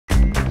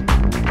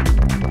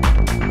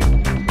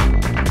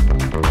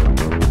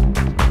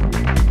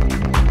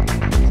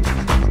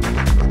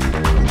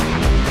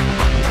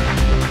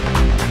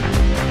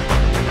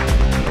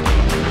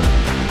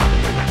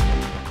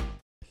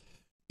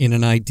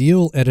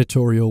ideal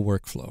editorial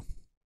workflow,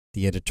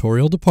 the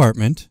editorial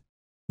department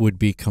would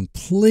be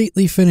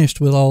completely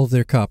finished with all of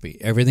their copy.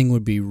 Everything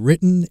would be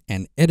written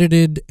and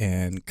edited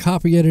and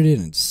copy edited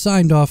and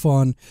signed off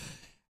on,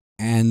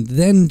 and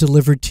then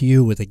delivered to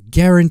you with a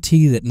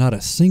guarantee that not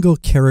a single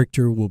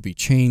character will be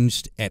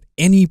changed at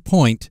any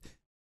point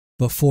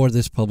before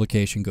this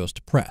publication goes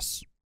to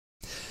press.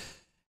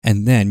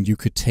 And then you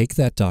could take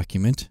that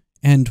document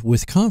and,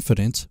 with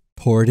confidence,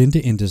 pour it into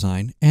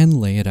InDesign and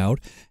lay it out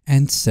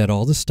and set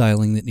all the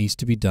styling that needs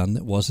to be done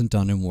that wasn't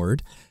done in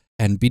Word,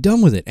 and be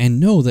done with it, and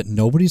know that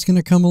nobody's going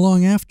to come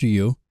along after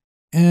you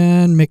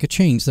and make a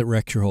change that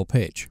wrecks your whole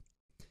page.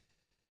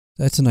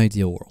 That's an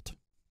ideal world.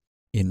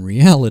 In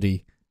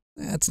reality,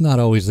 that's not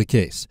always the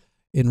case.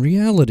 In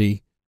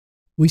reality,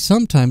 we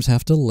sometimes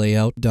have to lay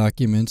out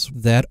documents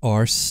that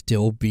are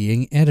still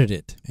being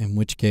edited, in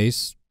which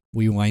case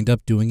we wind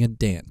up doing a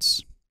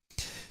dance.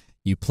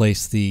 You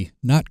place the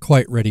not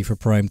quite ready for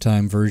prime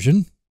time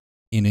version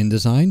in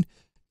InDesign.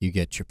 You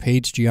get your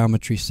page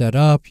geometry set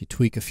up, you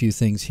tweak a few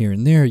things here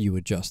and there, you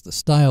adjust the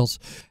styles.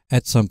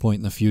 At some point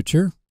in the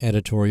future,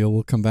 editorial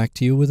will come back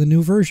to you with a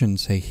new version.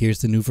 Say,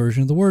 here's the new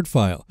version of the Word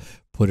file.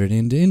 Put it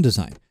into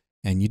InDesign.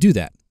 And you do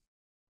that.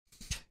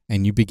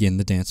 And you begin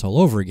the dance all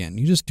over again.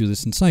 You just do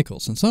this in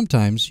cycles. And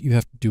sometimes you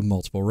have to do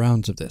multiple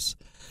rounds of this.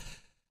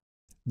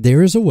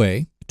 There is a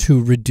way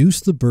to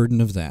reduce the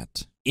burden of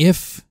that.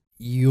 If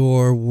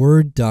your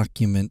Word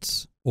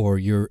documents or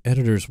your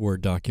editor's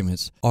Word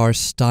documents are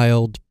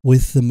styled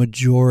with the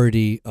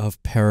majority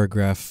of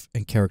paragraph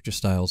and character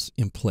styles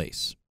in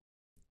place,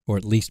 or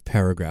at least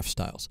paragraph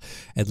styles,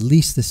 at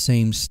least the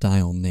same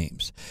style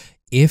names.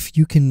 If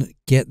you can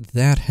get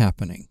that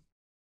happening,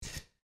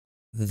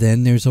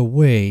 then there's a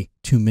way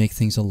to make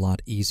things a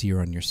lot easier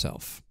on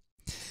yourself.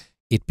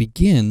 It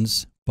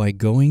begins by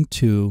going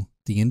to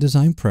the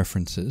InDesign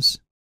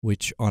Preferences,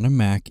 which on a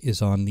Mac is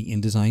on the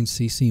InDesign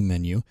CC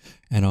menu,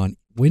 and on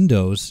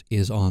Windows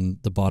is on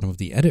the bottom of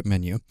the Edit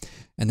menu,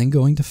 and then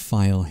going to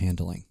File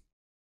Handling.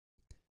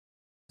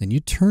 Then you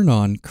turn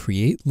on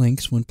Create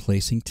Links when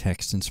placing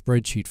text in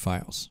spreadsheet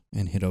files,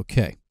 and hit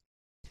OK.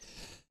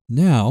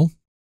 Now,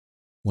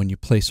 when you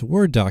place a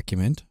Word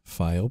document,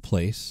 File,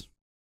 Place,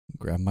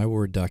 grab my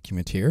Word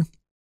document here,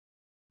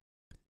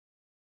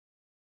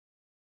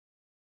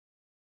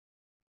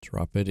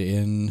 drop it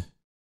in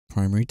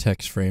primary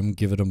text frame,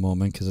 give it a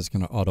moment because it's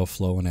going to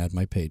auto-flow and add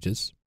my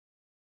pages.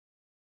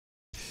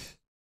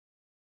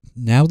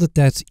 Now that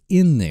that's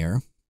in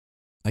there,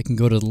 I can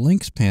go to the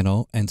Links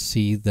panel and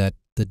see that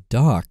the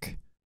doc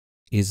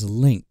is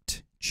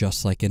linked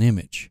just like an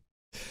image.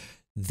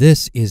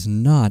 This is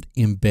not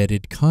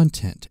embedded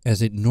content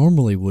as it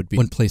normally would be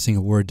when placing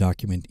a Word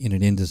document in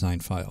an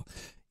InDesign file.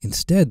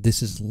 Instead,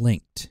 this is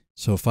linked.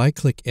 So if I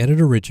click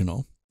Edit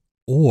Original,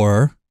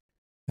 or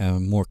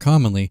more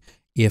commonly,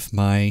 if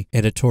my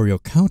editorial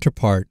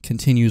counterpart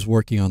continues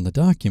working on the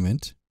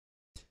document,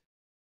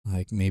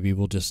 like maybe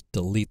we'll just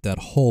delete that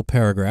whole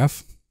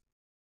paragraph,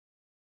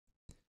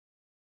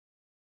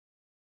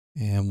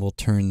 and we'll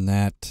turn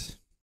that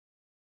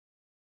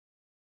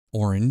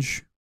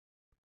orange.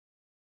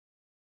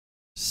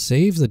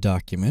 Save the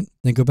document,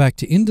 then go back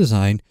to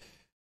InDesign.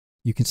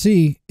 You can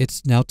see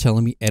it's now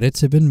telling me edits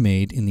have been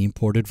made in the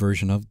imported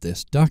version of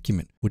this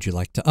document. Would you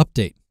like to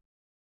update?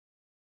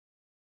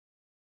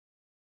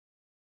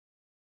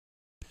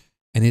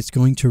 And it's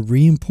going to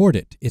re-import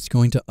it. It's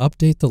going to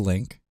update the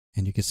link,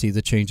 and you can see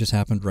the changes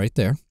happened right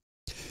there.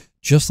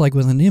 Just like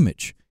with an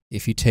image,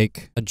 if you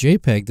take a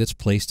JPEG that's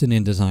placed in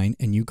InDesign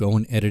and you go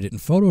and edit it in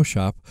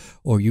Photoshop,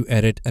 or you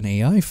edit an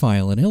AI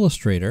file in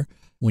Illustrator,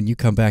 when you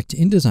come back to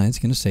InDesign, it's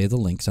going to say the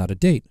link's out of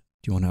date.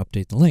 Do you want to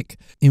update the link?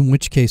 In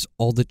which case,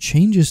 all the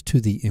changes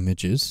to the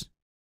images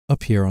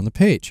appear on the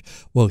page.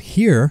 Well,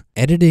 here,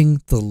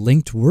 editing the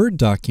linked Word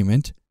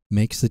document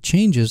makes the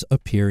changes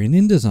appear in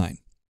InDesign.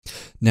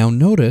 Now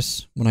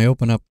notice, when I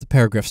open up the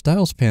Paragraph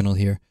Styles panel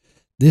here,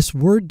 this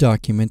Word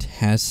document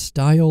has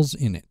styles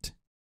in it.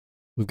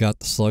 We've got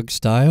the slug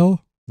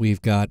style,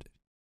 we've got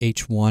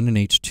H1 and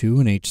H2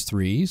 and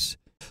H3s.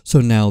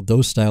 So now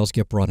those styles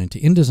get brought into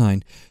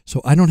InDesign,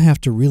 so I don't have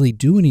to really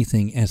do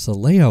anything as the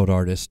layout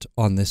artist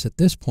on this at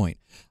this point.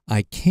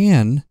 I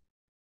can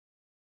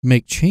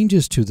make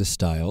changes to the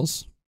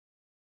styles.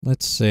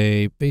 Let's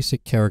say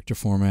basic character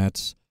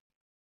formats.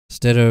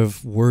 Instead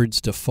of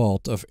Word's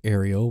default of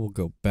Arial, we'll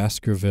go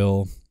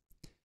Baskerville,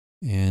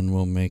 and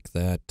we'll make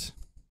that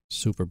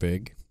super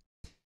big.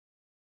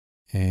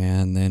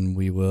 And then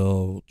we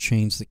will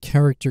change the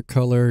character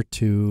color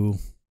to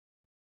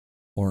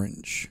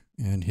orange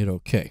and hit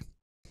OK.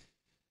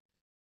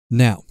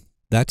 Now,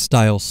 that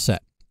style's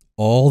set.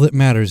 All that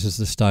matters is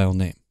the style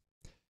name.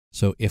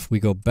 So if we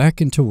go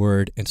back into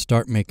Word and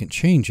start making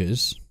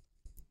changes,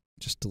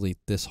 just delete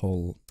this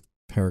whole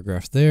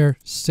paragraph there,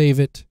 save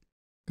it,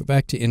 go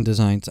back to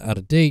InDesign, it's out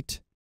of date.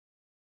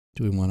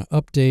 Do we want to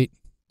update?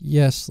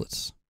 Yes,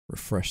 let's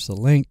refresh the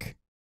link.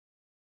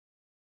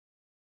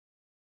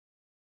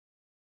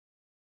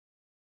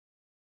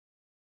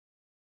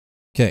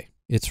 Okay,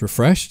 it's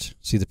refreshed.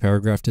 See the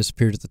paragraph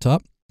disappeared at the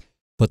top.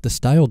 but the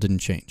style didn't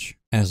change.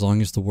 As long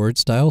as the word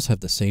styles have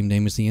the same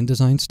name as the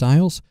InDesign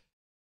styles,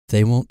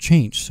 they won't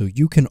change. So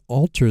you can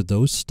alter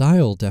those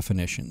style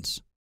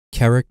definitions: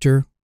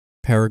 character,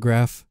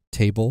 paragraph,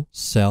 table,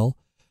 cell,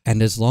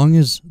 and as long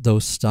as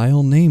those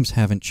style names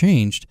haven't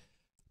changed,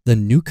 the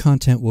new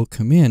content will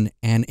come in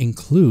and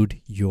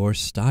include your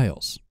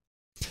styles.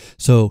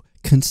 So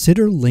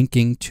consider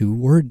linking to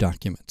Word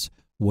documents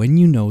when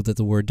you know that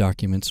the Word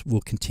documents will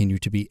continue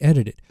to be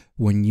edited,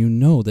 when you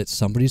know that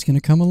somebody's going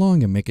to come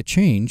along and make a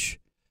change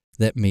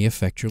that may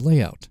affect your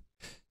layout.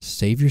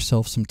 Save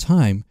yourself some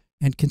time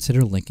and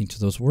consider linking to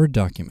those Word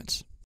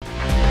documents.